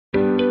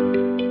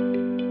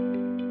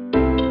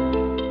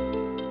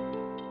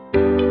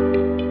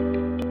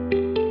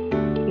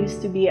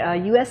used to be a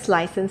US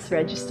licensed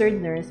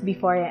registered nurse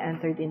before I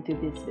entered into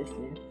this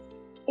business.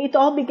 It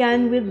all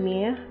began with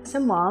me as a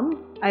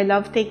mom. I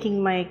love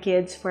taking my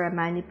kids for a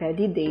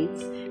mani-pedi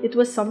dates. It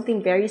was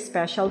something very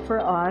special for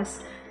us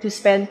to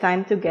spend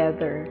time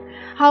together.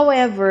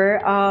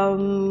 However,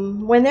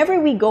 whenever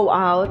we go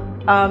out,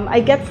 I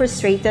get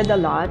frustrated a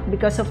lot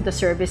because of the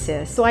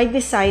services. So I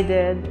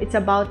decided it's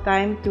about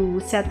time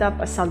to set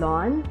up a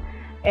salon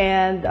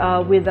and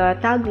with a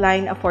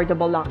tagline,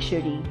 Affordable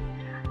Luxury.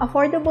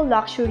 Affordable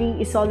Luxury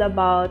is all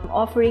about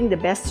offering the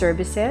best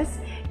services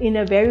in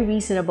a very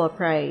reasonable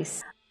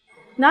price.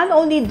 Not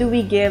only do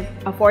we give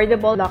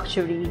affordable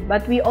luxury,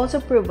 but we also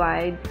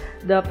provide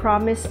the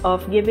promise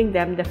of giving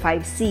them the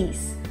 5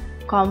 C's: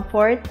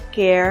 comfort,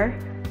 care,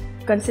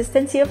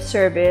 consistency of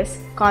service,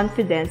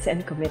 confidence,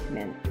 and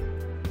commitment.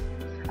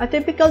 A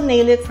typical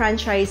Nail It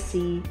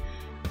franchisee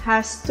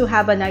has to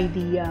have an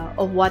idea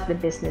of what the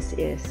business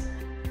is.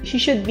 She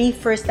should be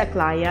first a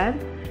client.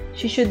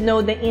 She should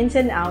know the ins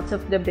and outs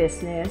of the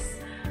business.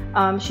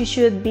 She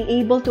should be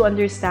able to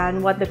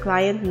understand what the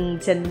client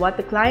needs and what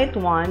the client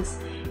wants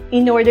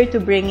in order to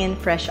bring in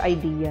fresh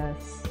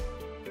ideas.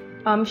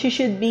 She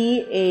should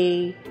be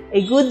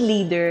a good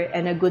leader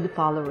and a good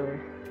follower.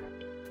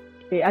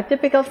 A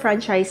typical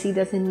franchisee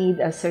doesn't need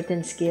a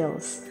certain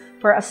skills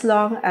for as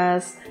long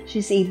as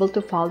she's able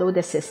to follow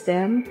the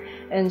system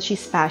and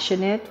she's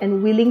passionate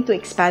and willing to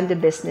expand the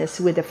business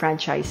with the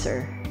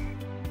franchisor.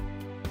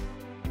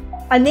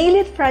 A Nail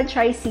It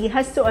franchisee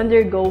has to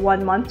undergo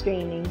 1-month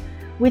training,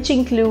 which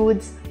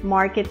includes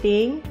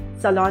marketing,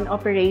 salon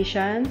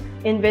operation,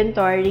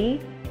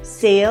 inventory,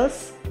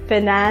 sales,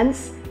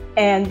 finance,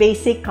 and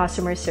basic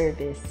customer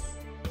service.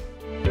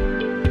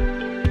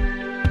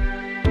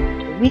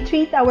 We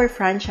treat our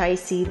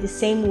franchisee the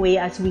same way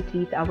as we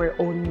treat our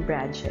own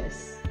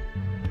branches.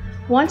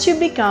 Once you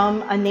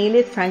become a Nail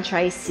It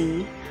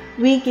franchisee,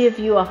 we give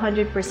you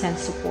 100%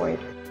 support.